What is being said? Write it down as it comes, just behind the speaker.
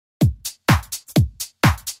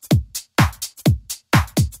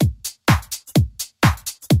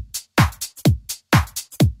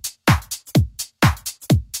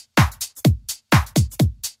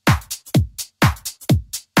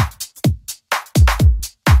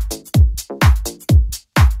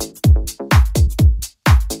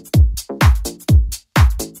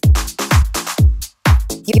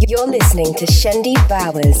You're listening to Shendi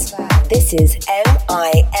Bowers. This is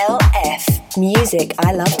M.I.L.F. Music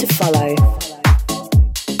I love to follow.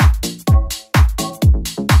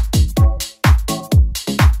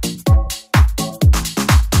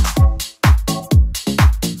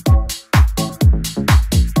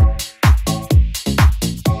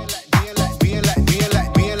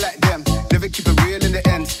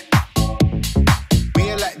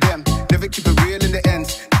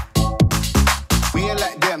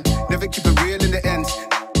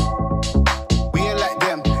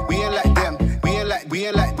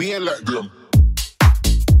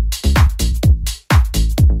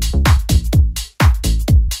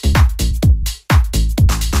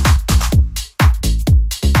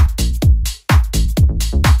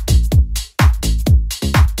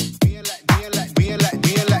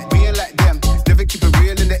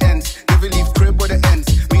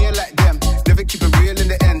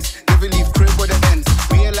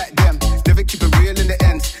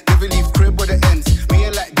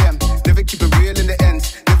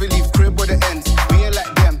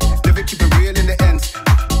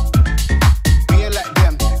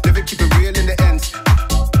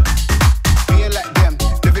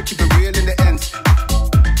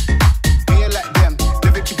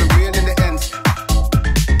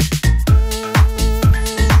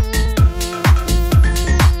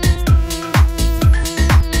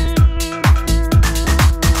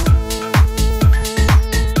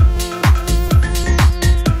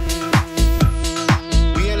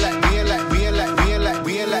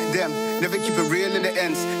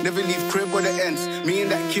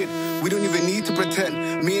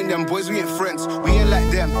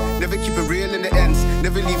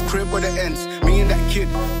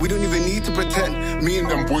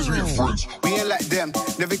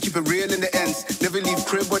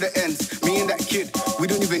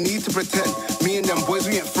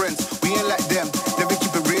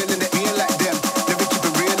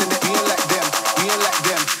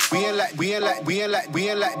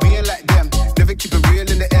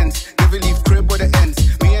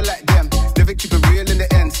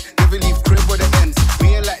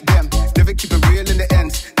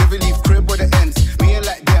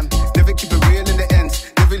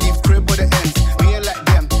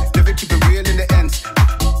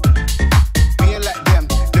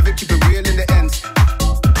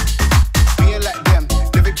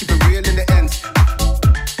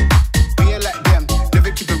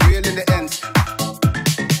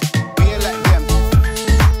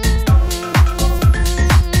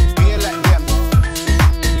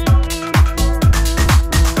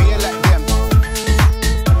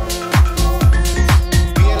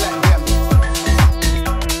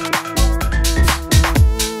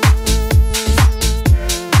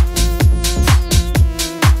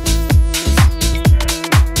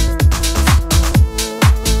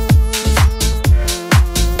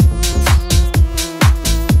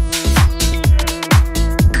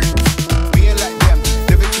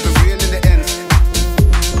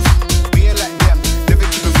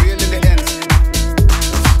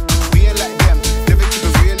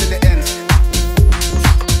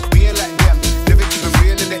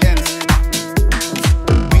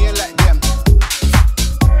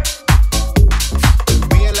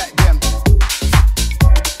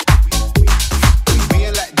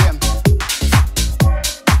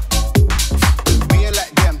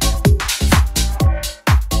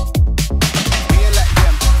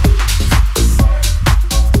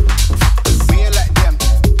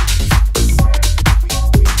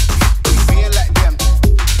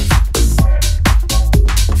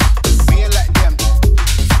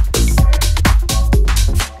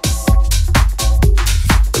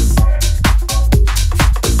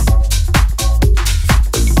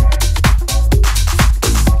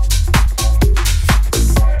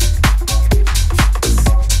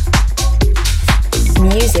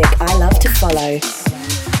 Music I love to follow.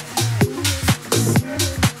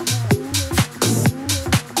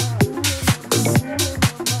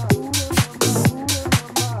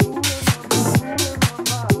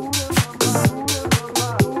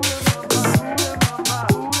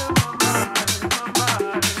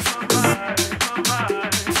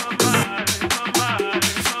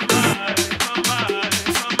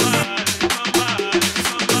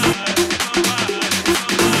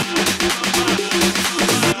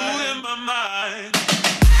 In my mind.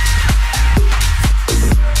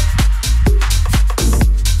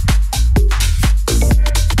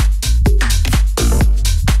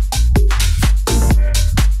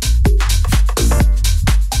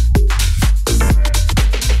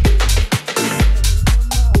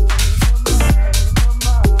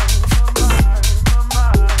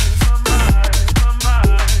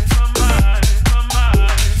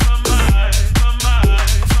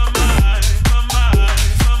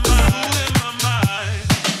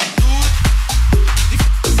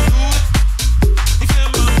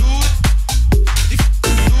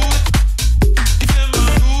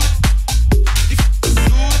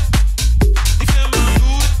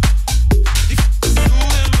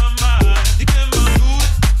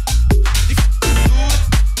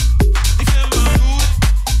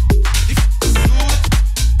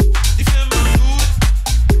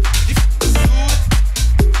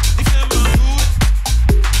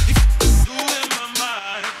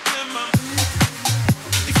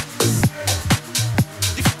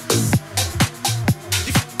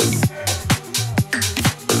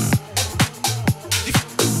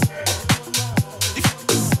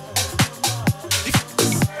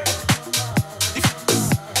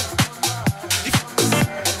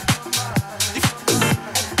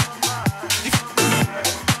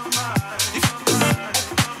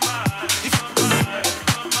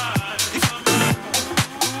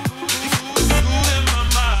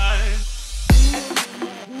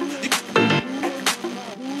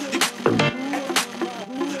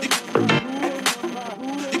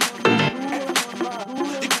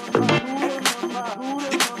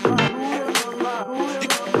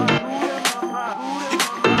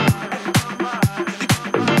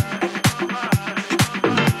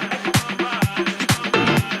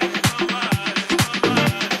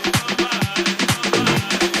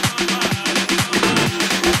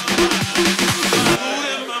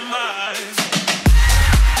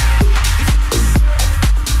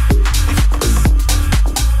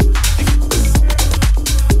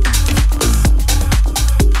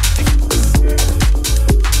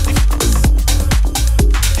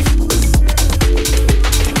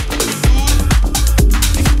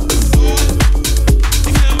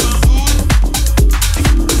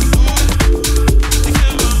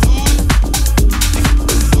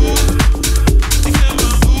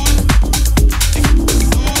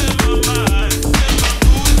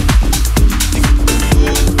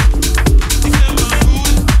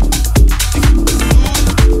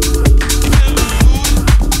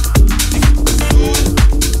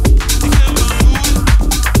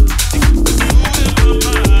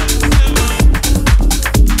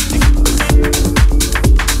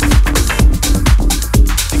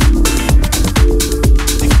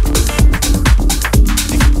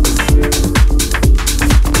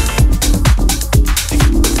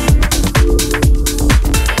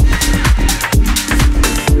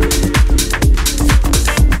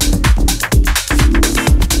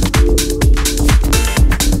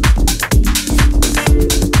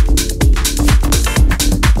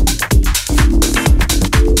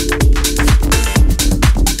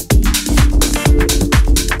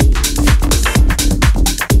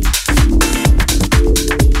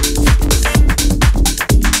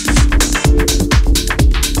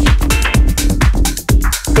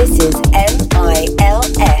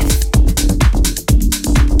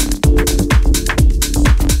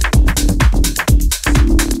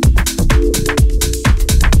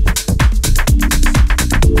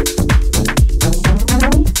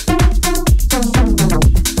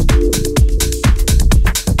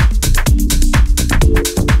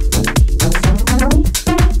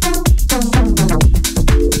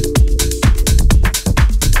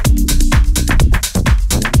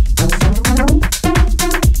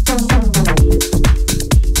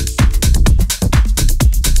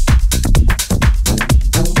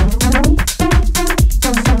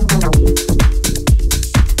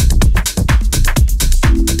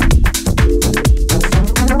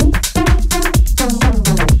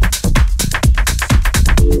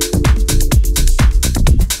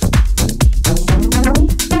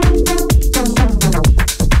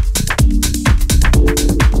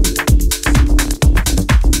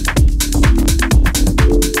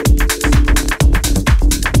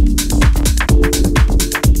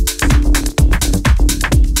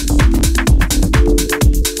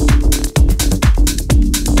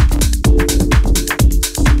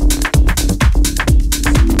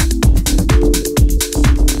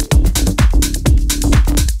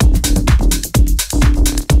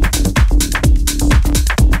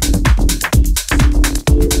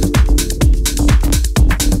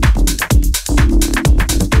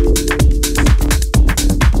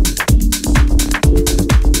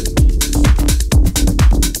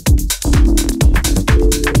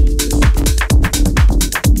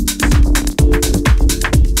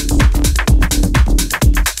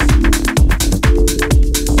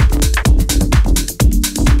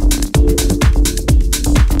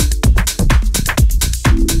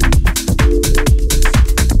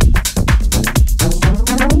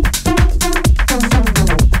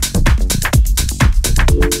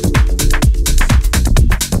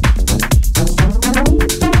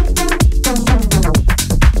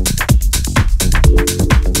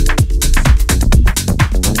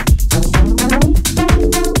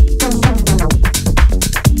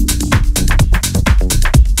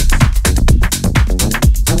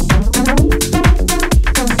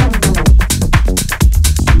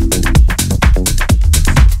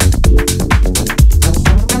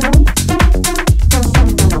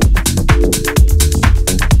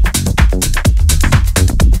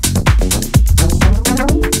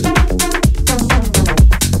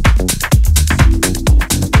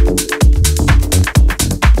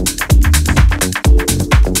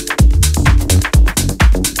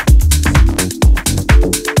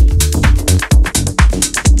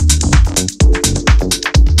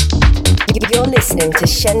 listening to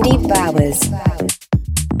Shendi Bowers.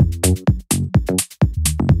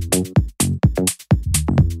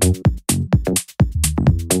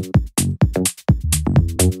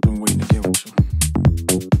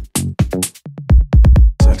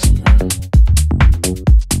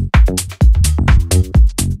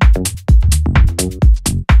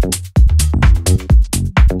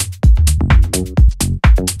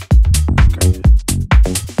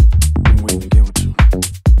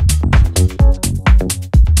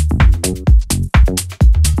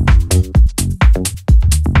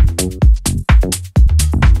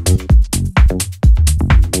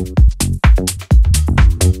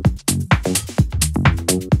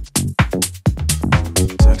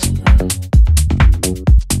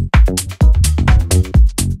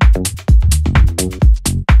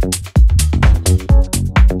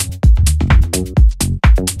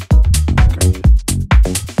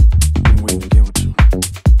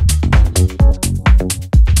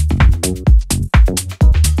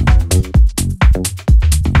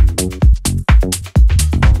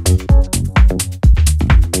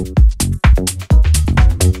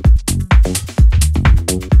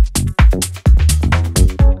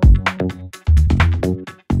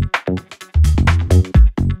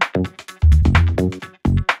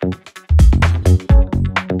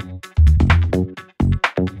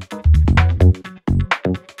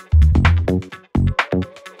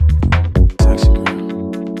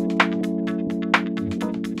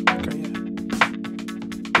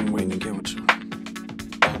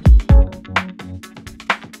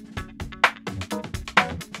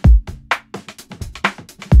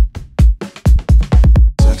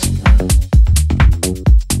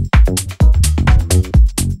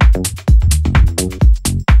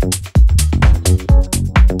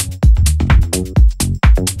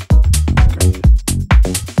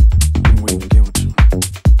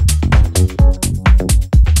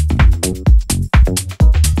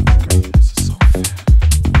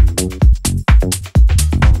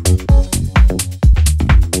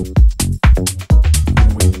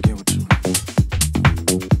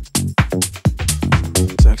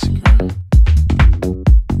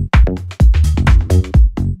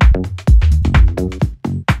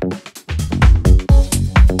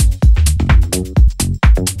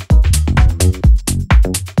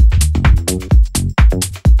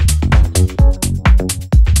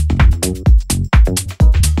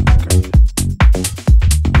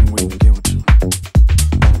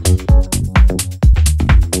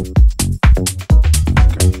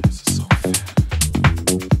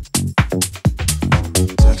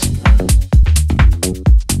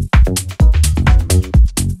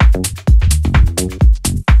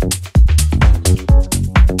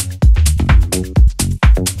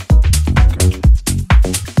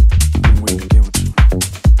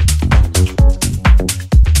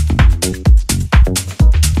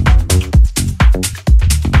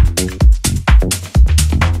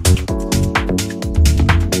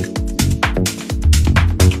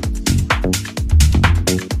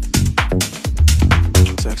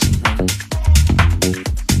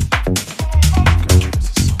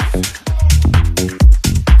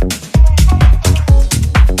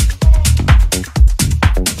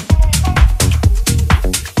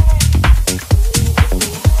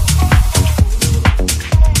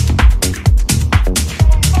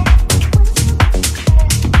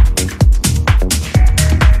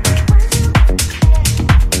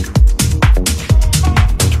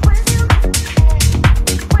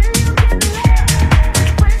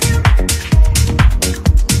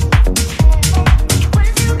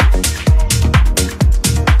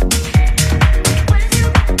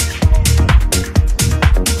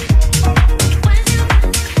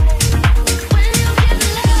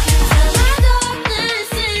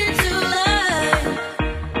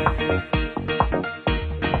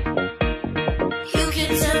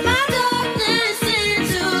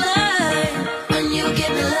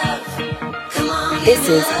 This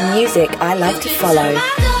is music I love to follow.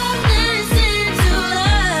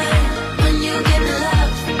 When you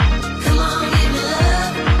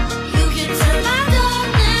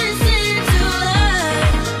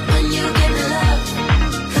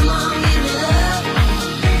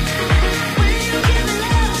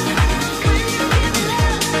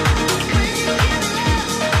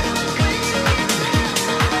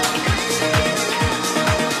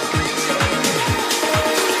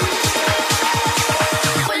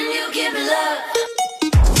give me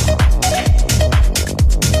love.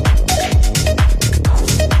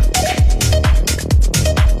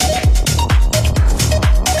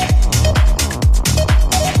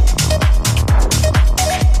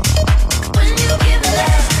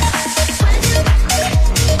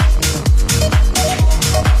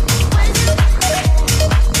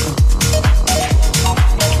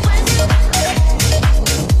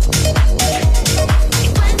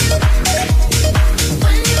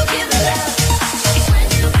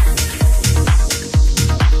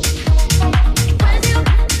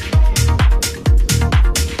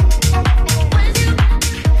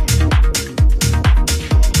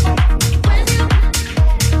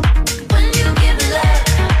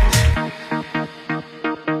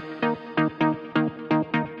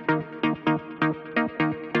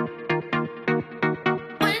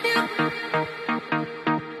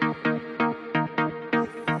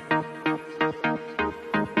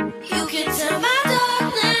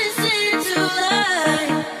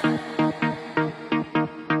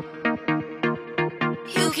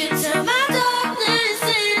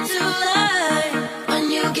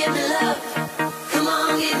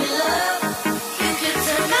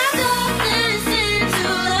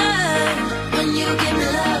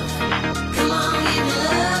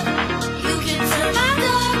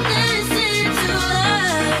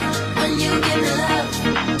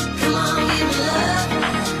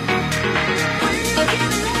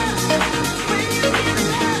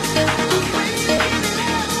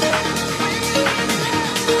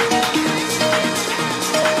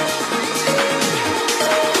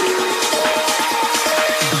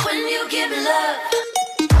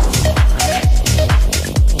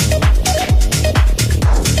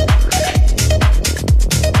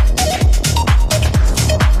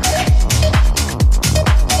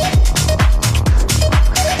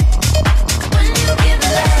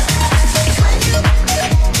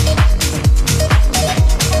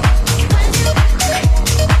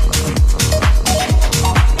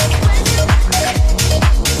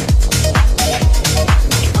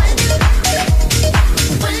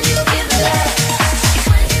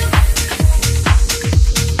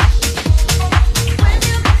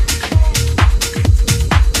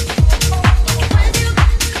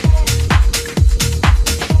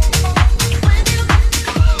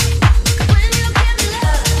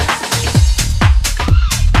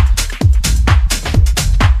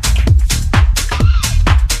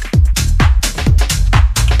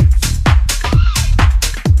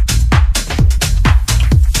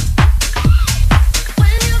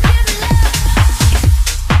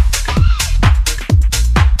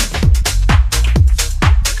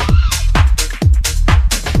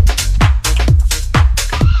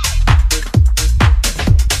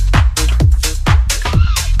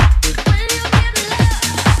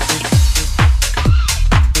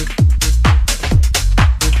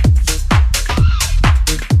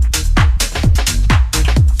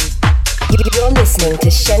 listening to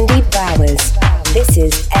Shendi Bowers. This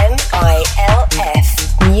is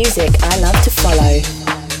M.I.L.F. Music I love to follow.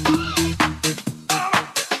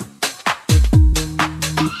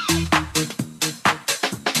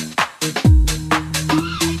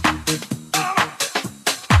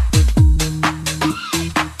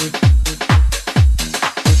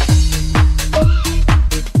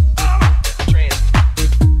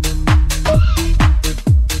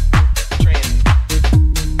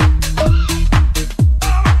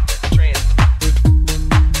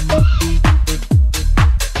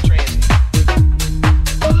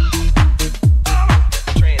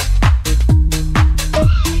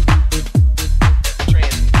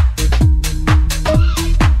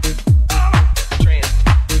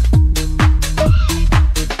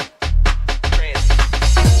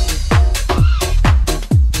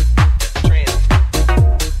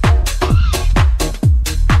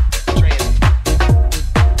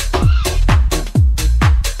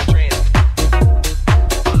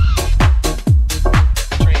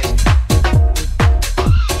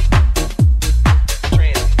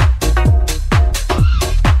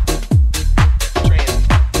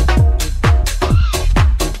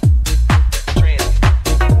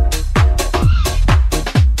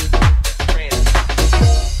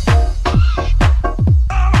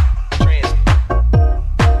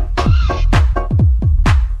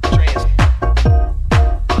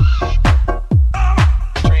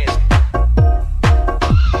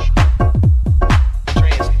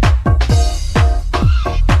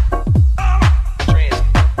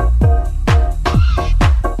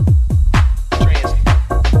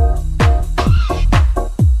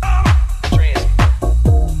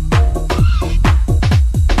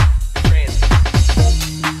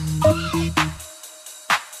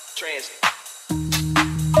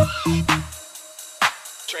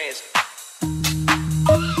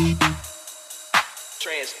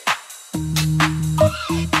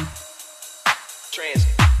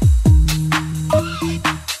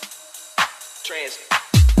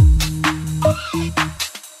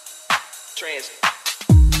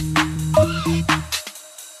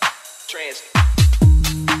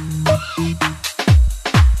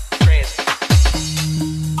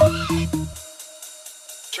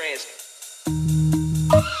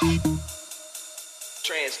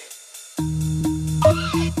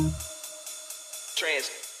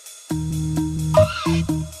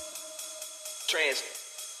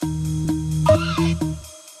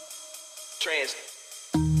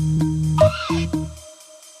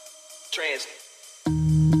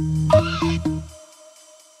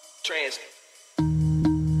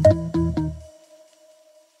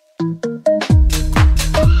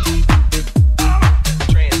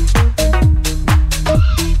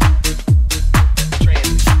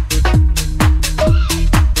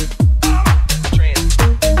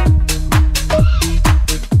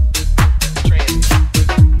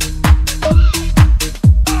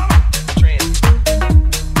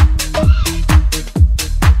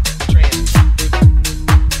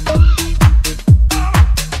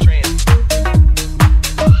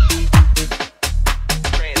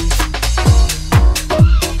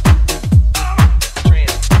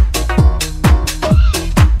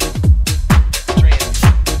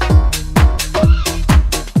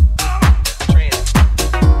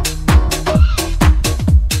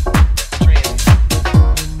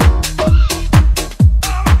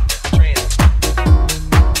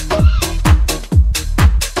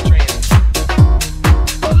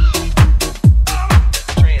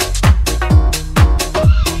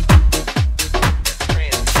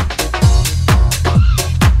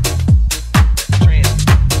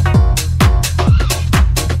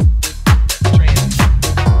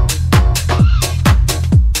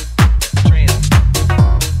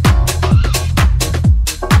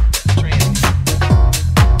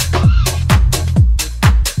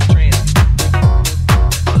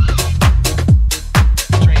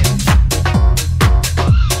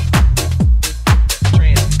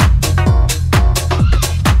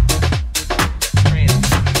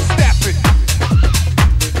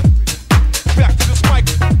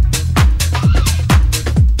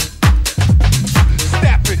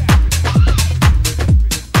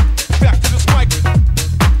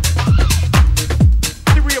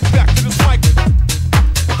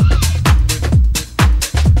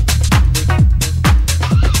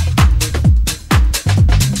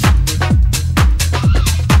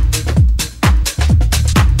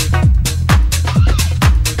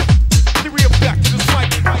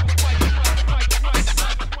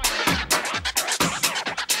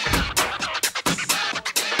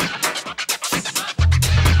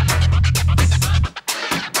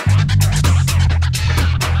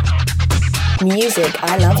 Music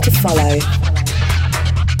I love to follow.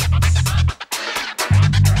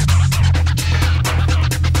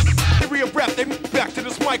 Real breath, they move back to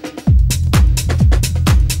this mic.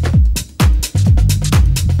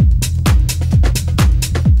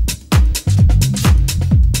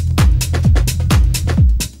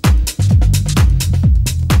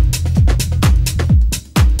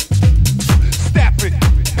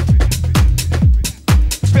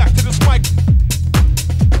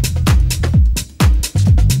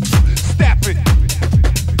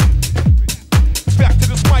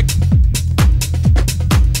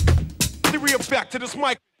 To this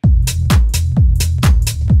mic.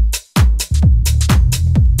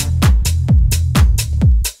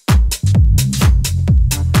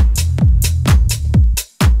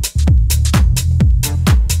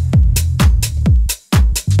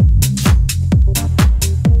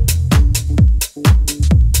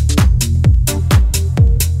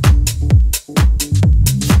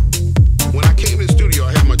 When I came in the studio,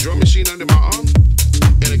 I had my drum machine under my arm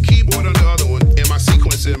and a keyboard on the other one and my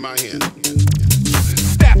sequencer in my hand.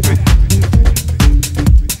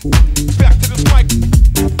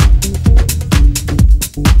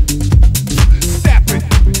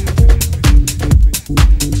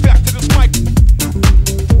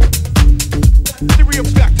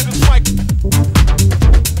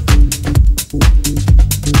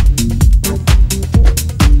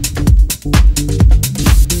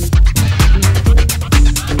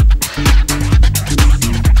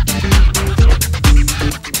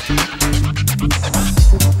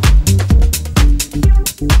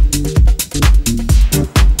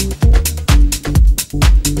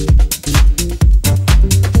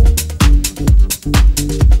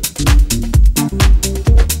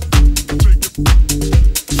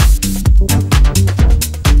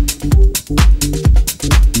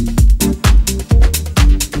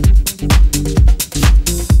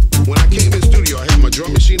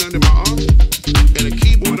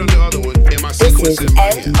 This is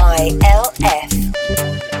M.I.L.F.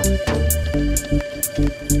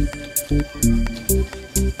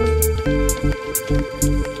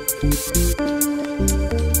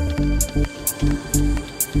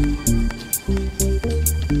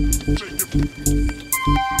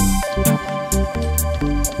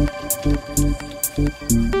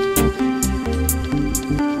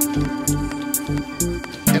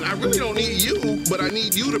 And I really don't need you, but I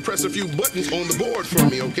need you to press a few buttons on the board for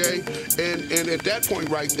me, okay? And at that point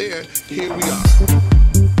right there, here we are.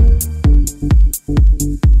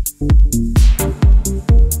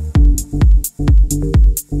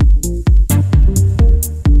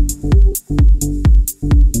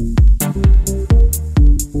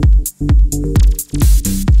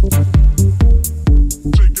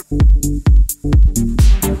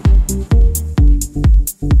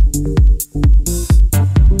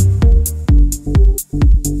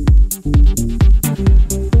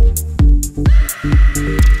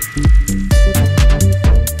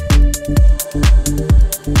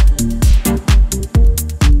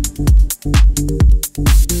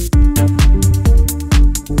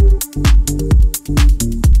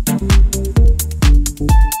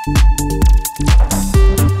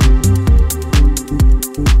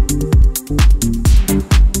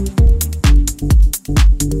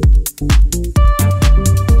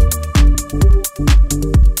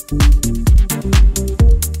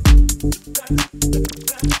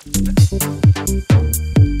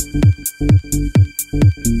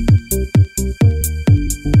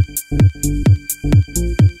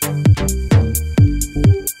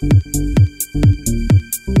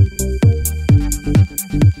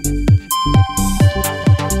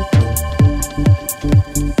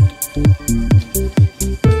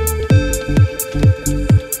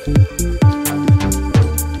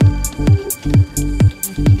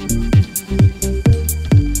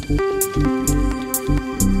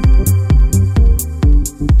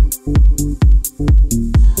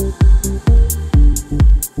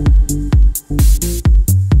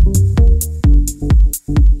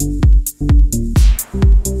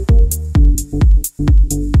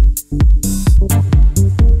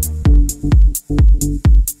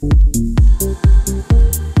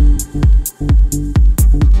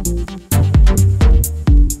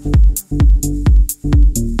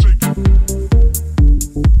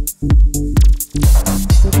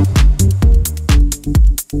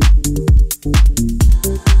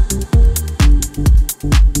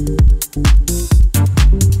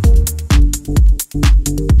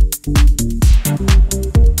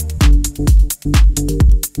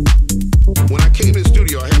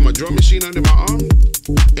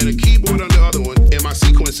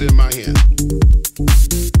 my hand.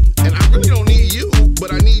 And I really don't need you,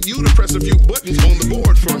 but I need you to press a few buttons on the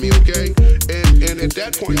board for me, okay? And at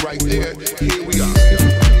that point right there, here we are.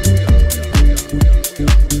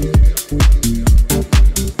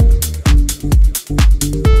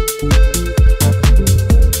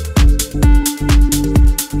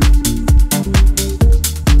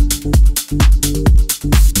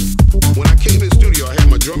 When I came in the studio, I had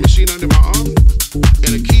my drum machine under my arm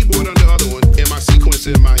and a keyboard on the other one and my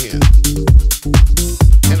sequencer in my hand.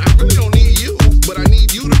 And I really don't need you, but I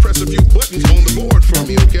need you to press a few buttons on the board for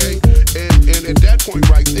me, okay? And at that point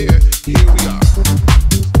right there, here we are.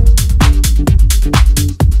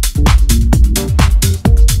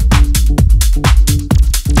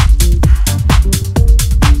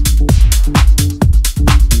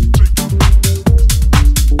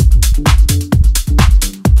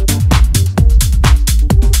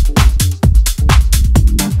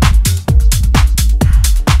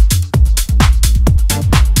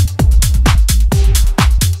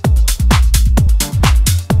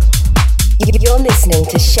 You're listening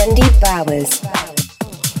to Shendi Bowers.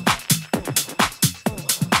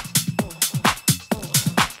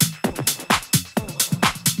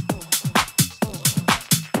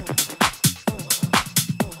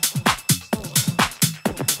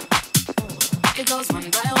 It goes one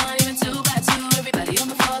by one, even two by two. Everybody on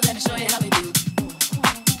the floor, let me show you how we do.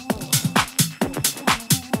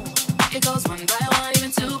 It goes one by one,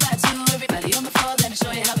 even two by two. Everybody on the floor, let me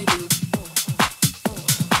show you how we do.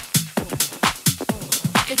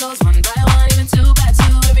 It goes one by one, even two by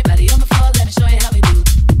two. Everybody on the floor, let me show you how we do.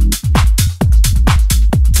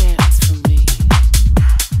 Dance for me.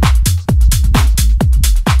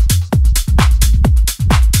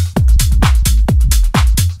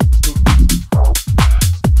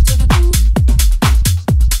 To the groove.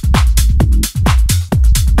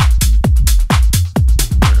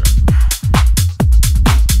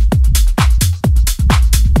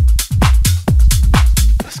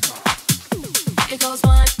 Let's go. It goes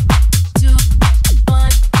one, two,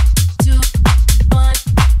 one, two, one,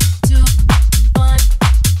 two, one,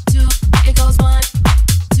 two. It goes one,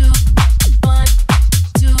 two, one,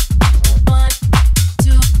 two, one,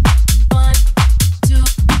 two, one, two,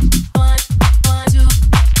 one, one, two,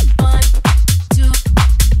 one, two,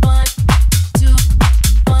 one, two,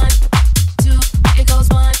 one, two. It goes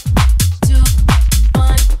one, two,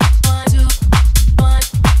 one, one, two, one,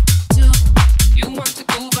 two. You want to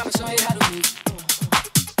groove? I'ma show you how to move.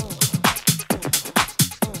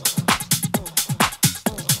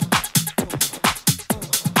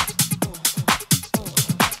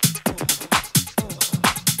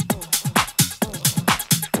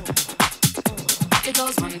 It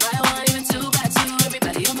goes one by one, even two by two.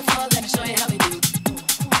 Everybody on the floor, let me show you how we do.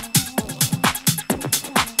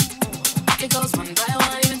 It goes one by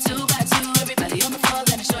one, even two by two. Everybody on the floor,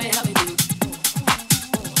 let me show you how we do.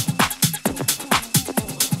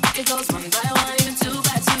 It goes one by one, even two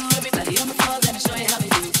by two. Everybody on the floor, let me show you how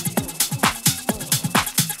we do.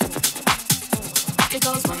 It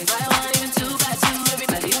goes one by one, even two by two.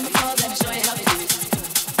 Everybody on the floor, let me show you how we do.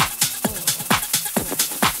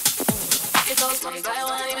 It goes one by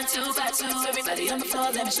one, even two by two. Everybody on the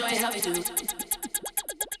floor, let me show you how we do.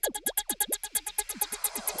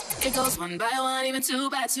 It goes one by one, even two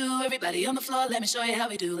by two. Everybody on the floor, let me show you how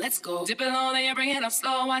we do. Let's go. Dip it low, then you bring it up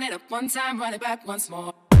slow. Wind it up one time, run it back once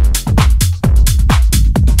more.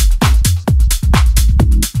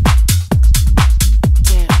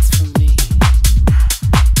 Dance for me.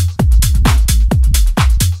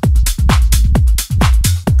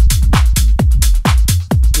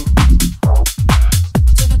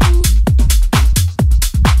 To the groove.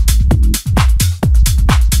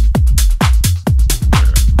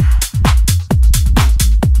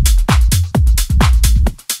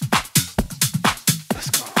 Let's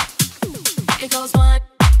go. It goes one,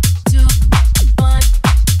 two, one,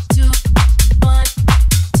 two, one,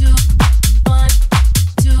 two, one,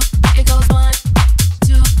 two. It goes one,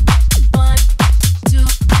 two, one, two,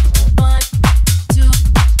 one, two,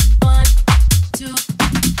 one, two,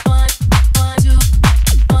 one, one, two,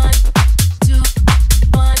 one, two,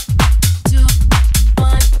 one, two,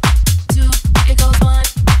 one, two. It goes one,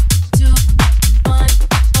 two, one,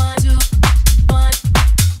 one, two, one,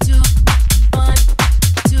 two, one,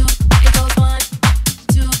 two. It goes one,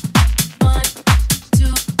 two, one, two,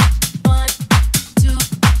 one, two,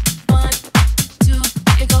 one, two.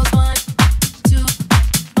 It goes one, two,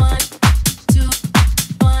 one, two,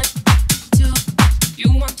 one, two. You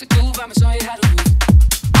want to groove? I'ma show you how to move.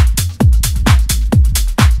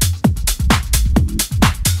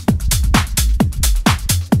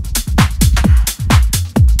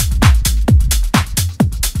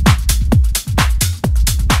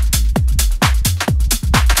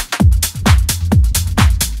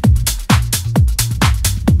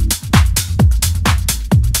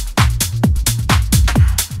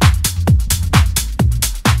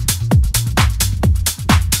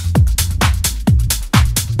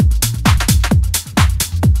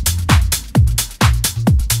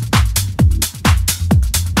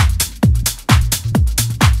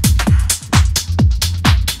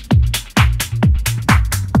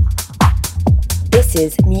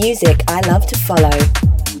 This is music I love to follow.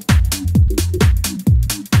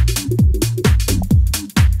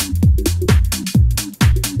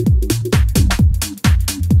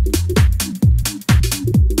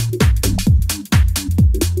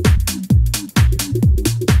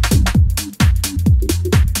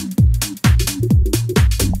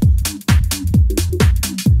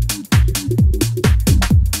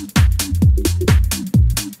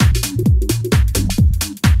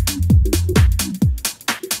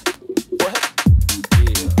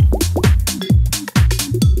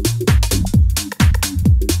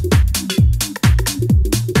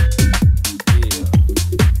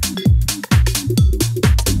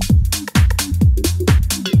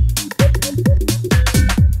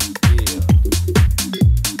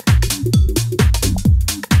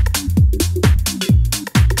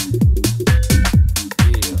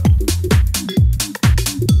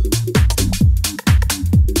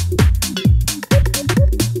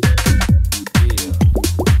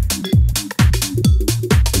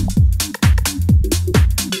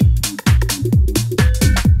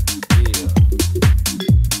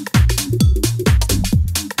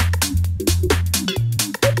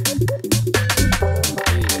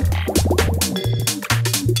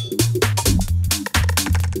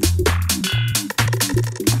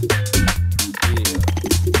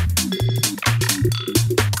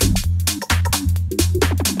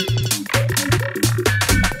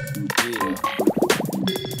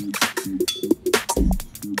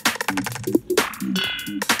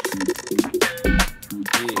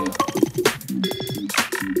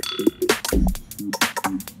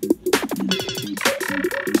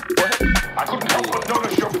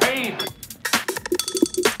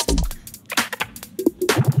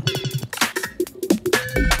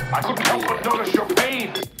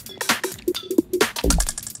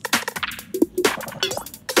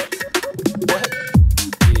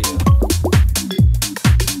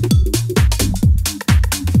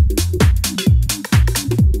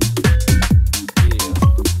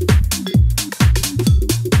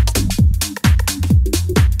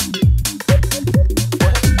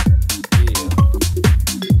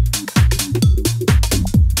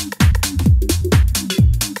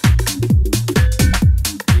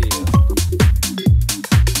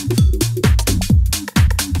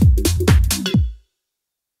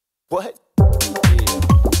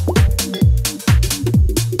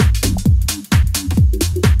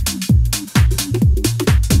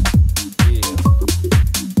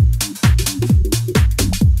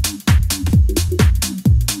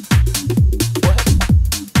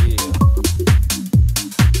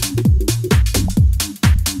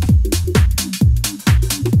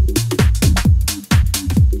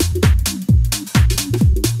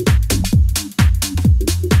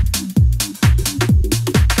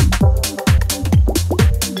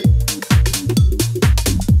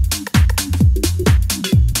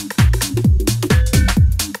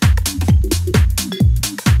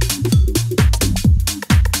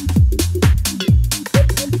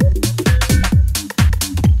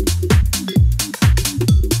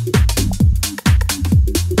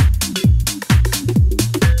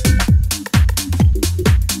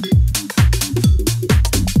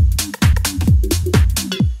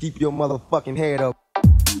 Your motherfucking head up.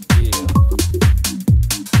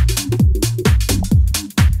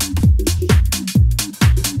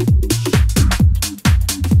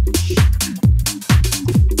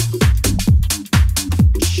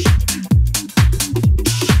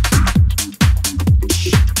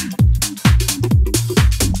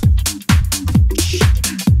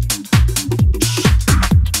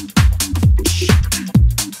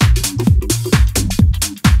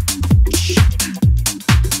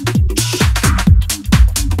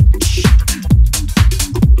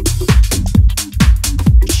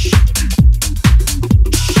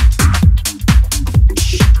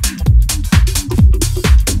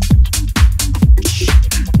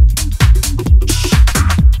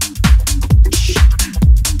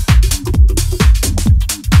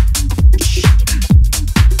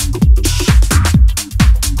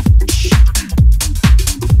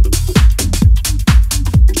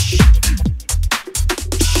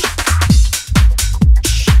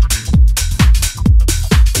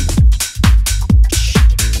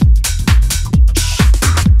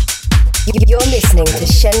 You're listening to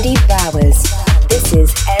Shendi Bowers. This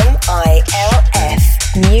is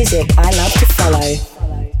M.I.L.F. Music I love to follow.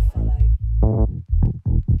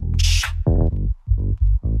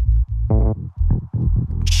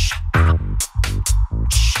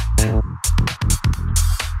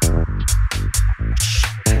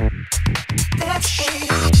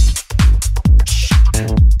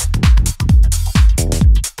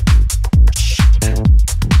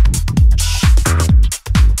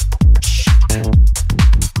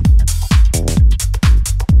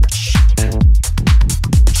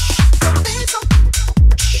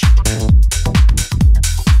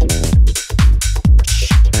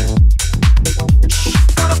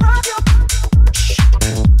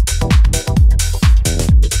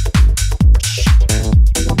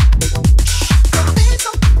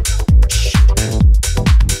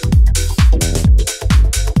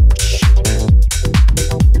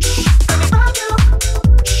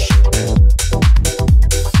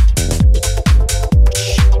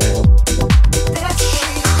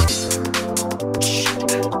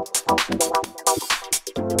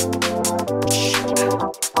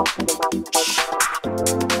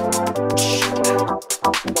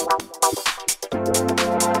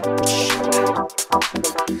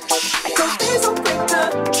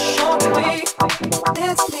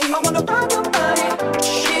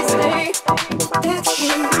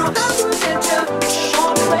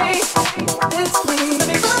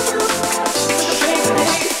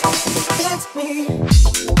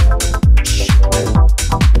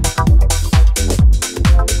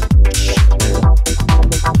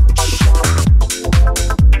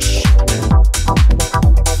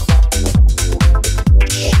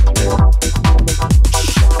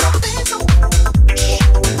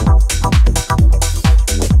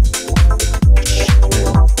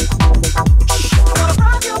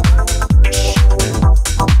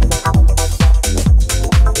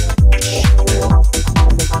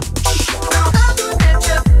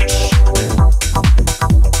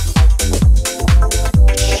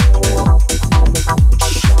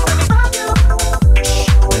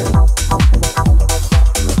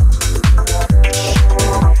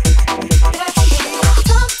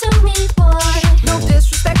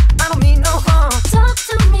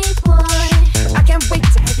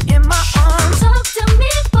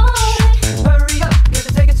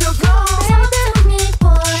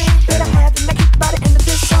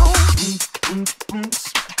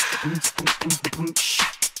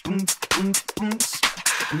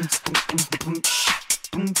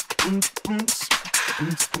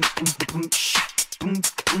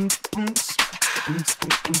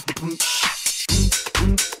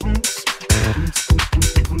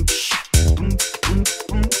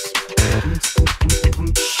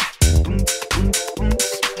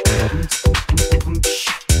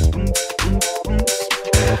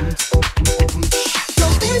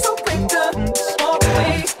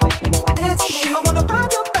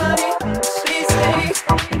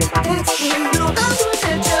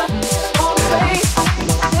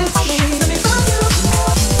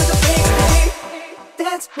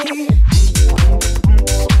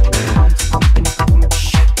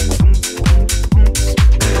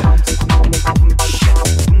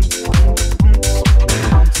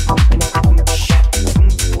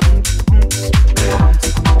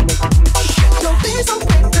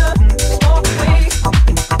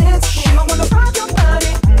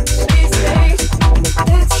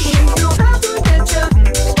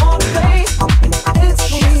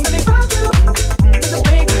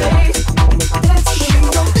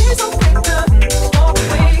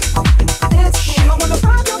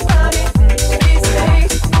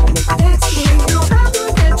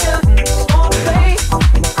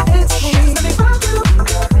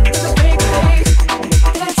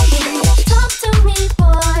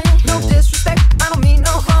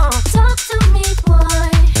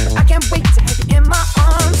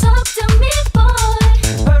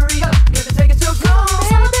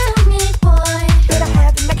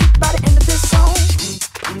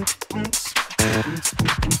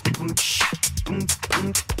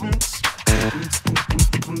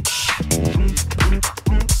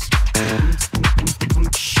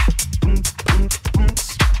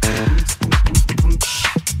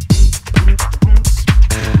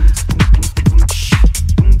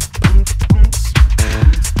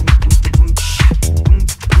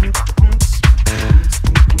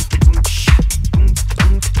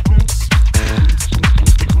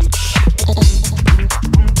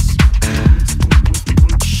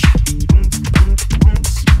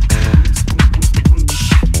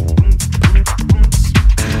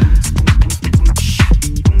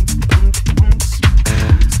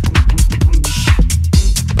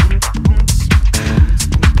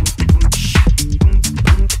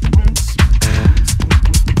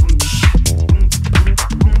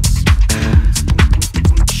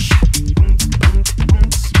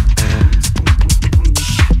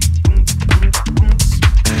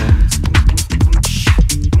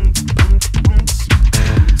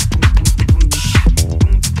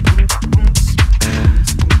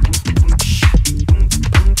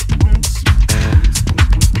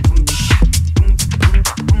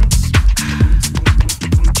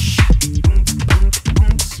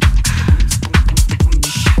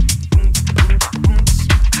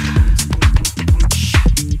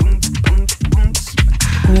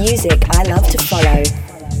 Music I love to follow.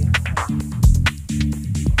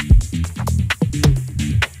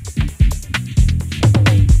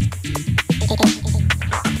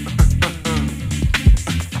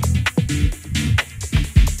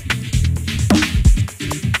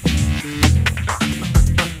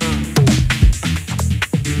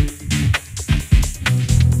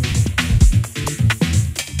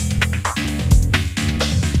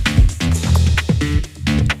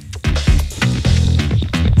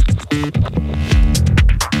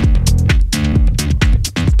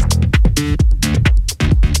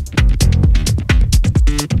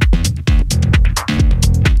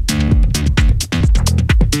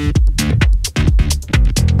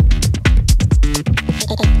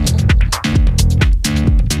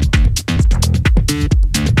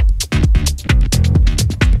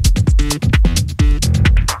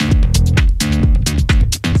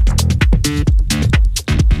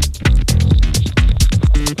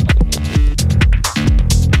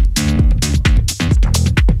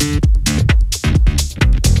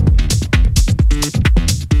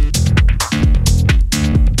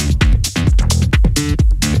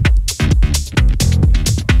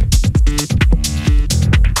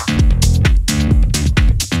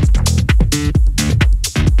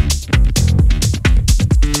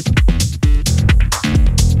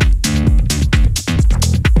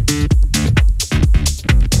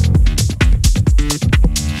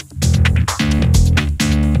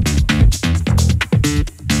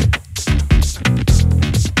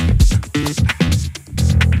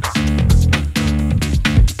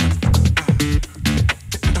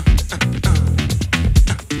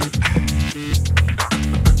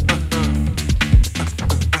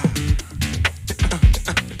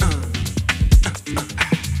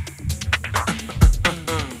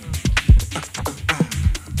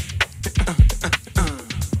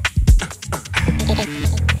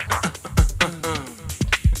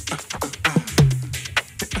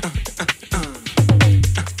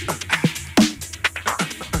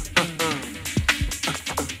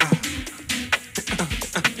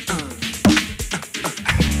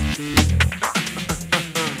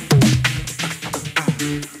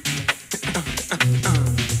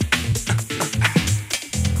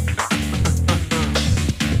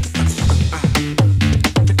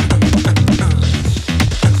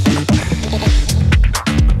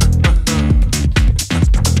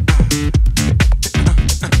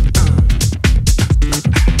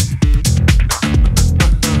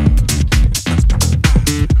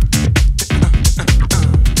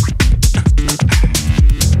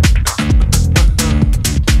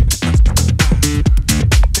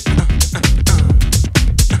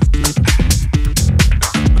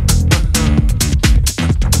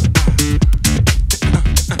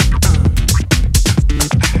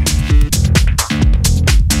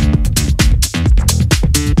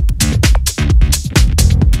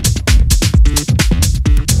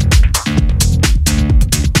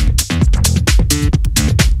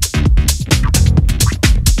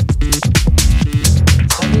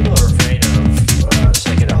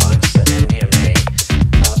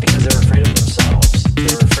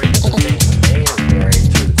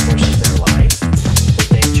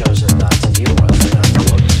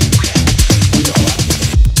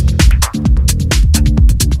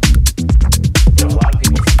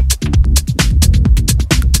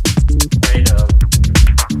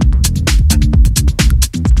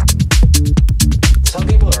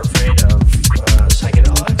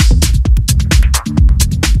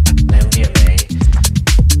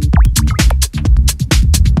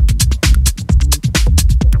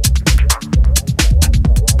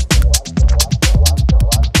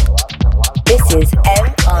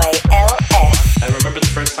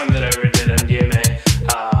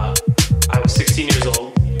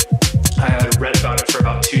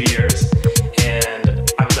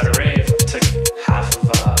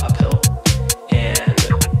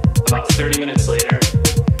 30 minutes later,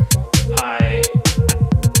 I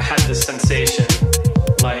had this sensation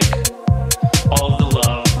like all of the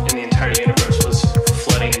love in the entire universe was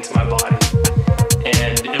flooding into my body.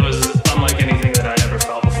 And it was unlike anything that I'd ever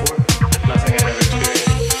felt before. Nothing I'd ever experienced.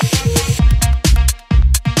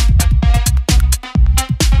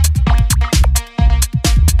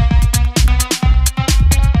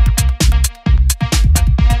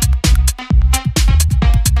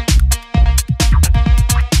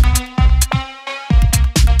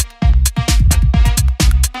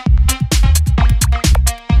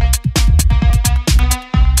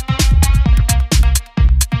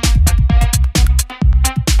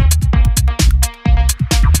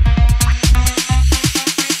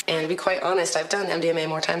 Honest, I've done MDMA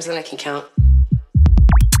more times than I can count.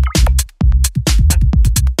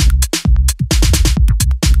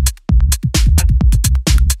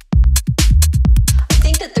 I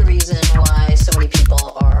think that the reason why so many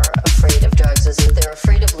people are afraid of drugs is that they're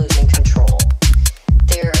afraid of losing control.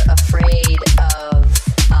 They're afraid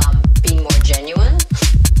of being more genuine.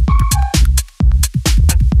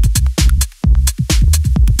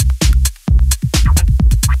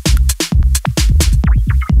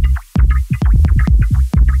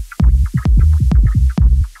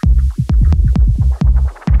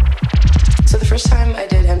 First time I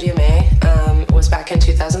did MDMA was back in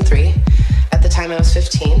 2003. At the time I was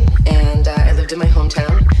 15 and I lived in my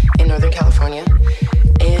hometown in Northern California.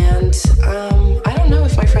 And I don't know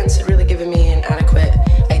if my friends had really given me an adequate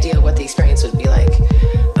idea of what the experience would be like.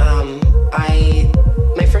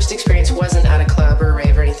 My first experience wasn't at a club or a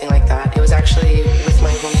rave or anything like that. It was actually with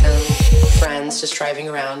my hometown friends just driving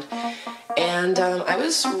around. And I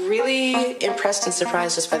was really impressed and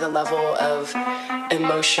surprised just by the level of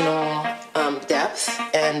emotional depth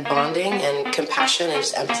and bonding and compassion and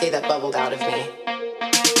just empathy that bubbled out of me.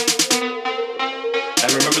 I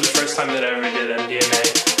remember the first time that I ever did MDMA.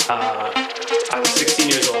 I was 16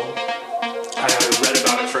 years old. I had read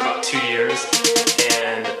about it for about 2 years,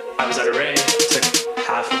 and I was at a rave, took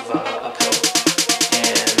half of a pill,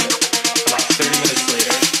 and about 30 minutes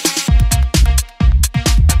later,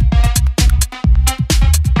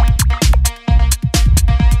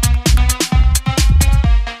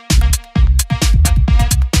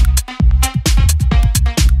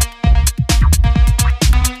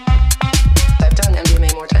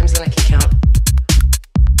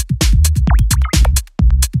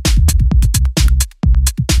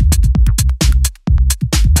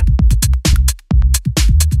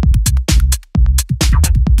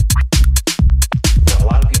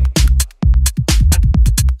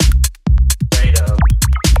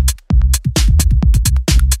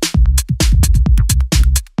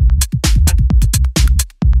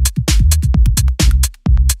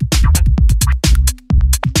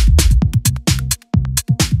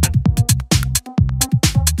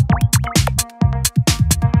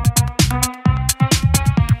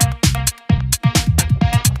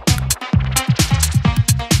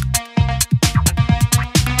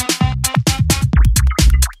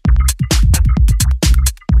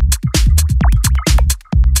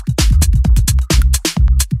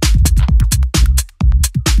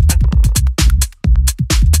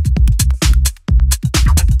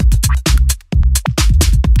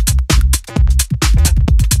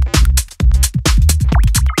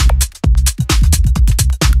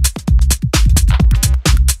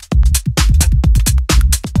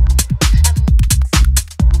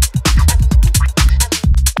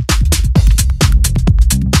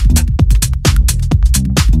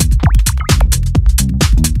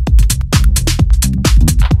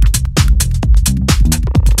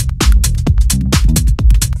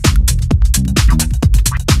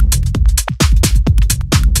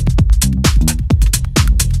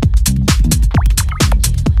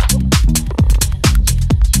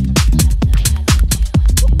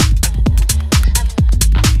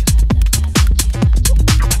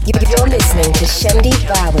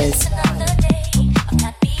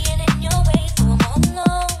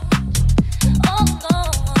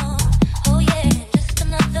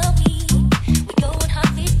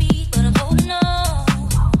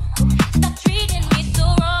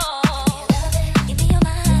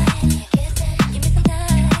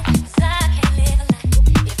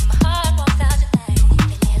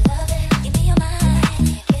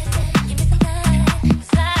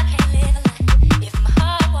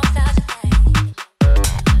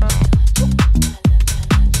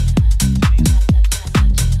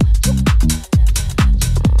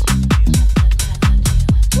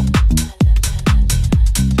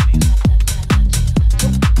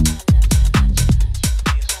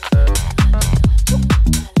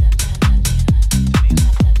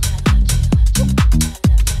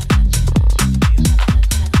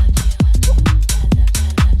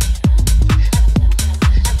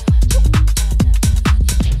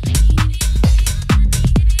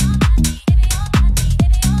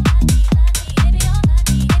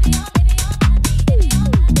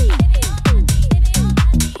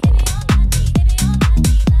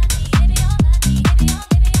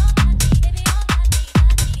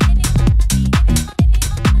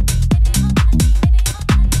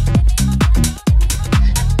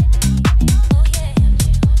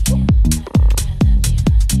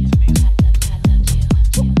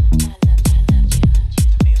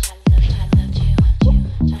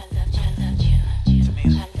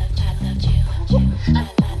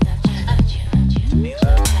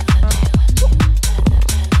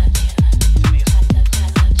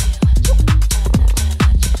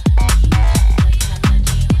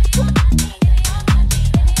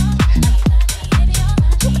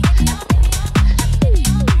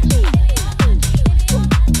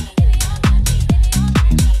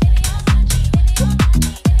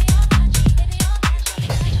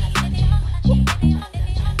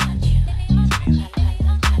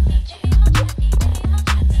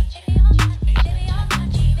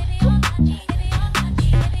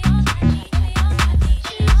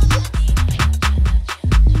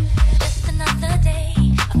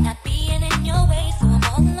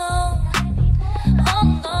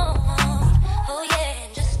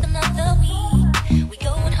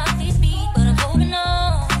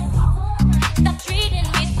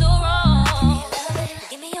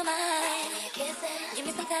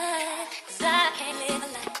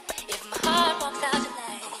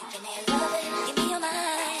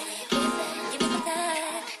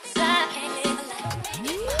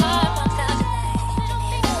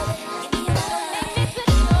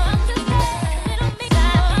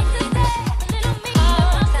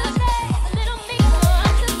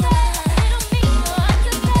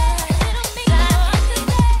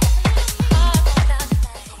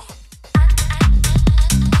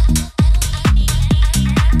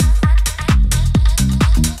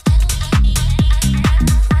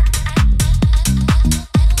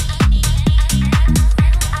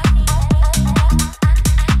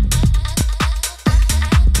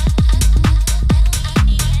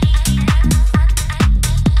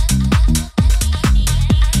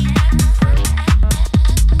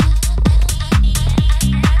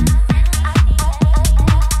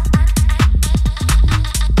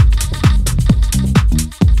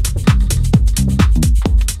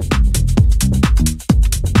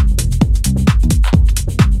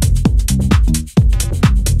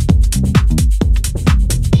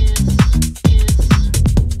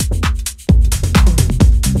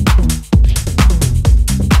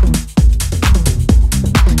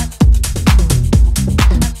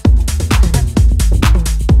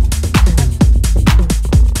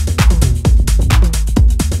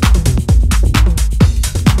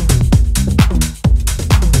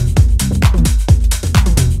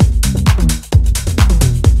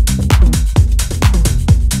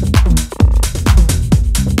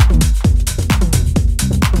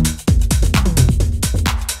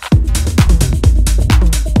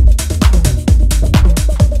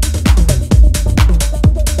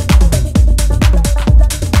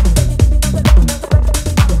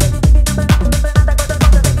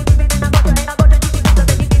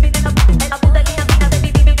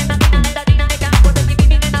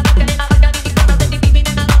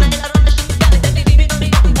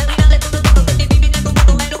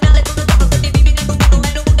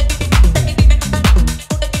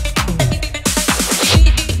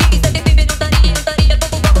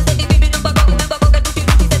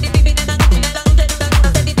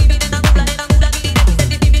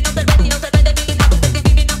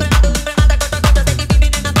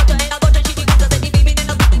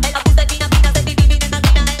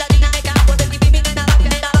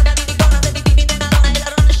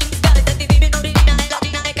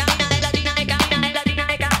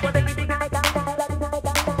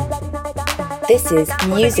 This is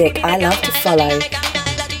Music I Love to Follow.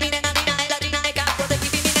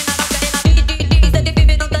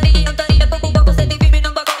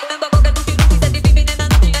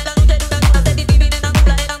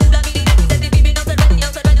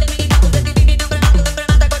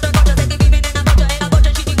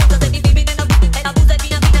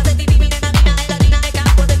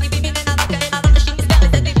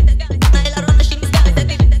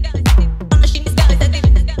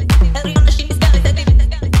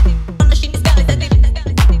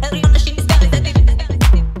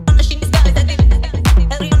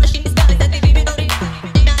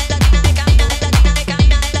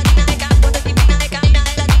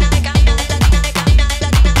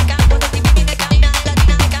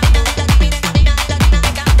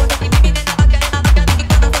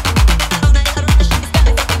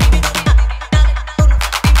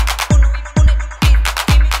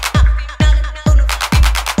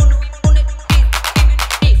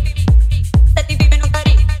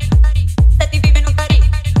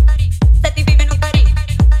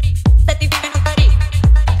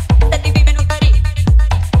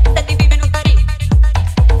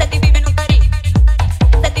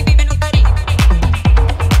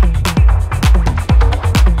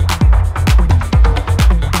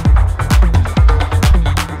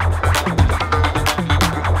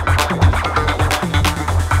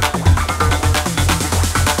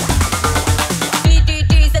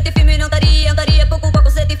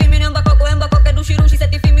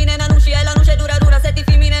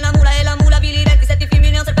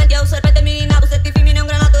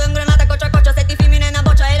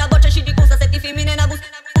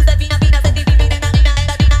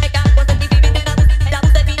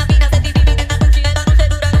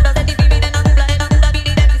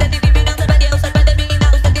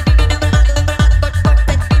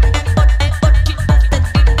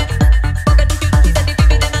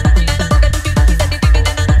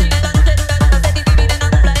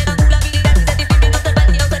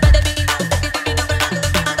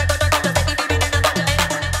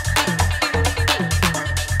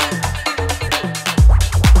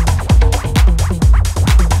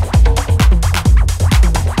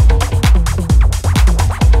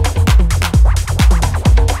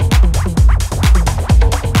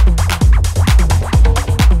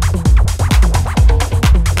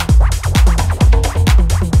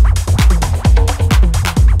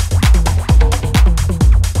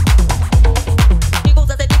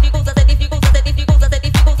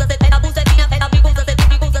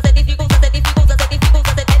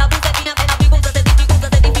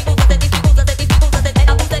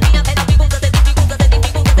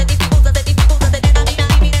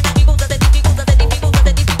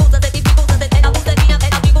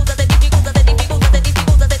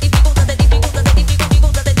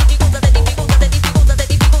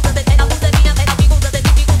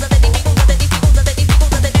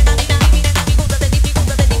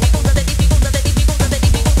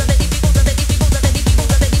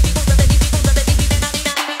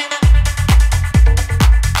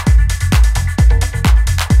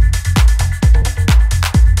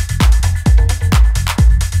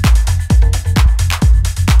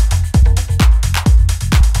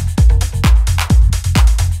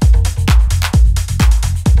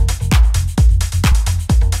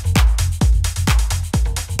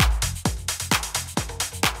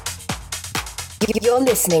 You're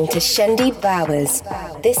listening to Shendi Bowers.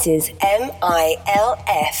 This is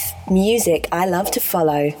M.I.L.F. Music I Love to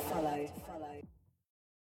Follow.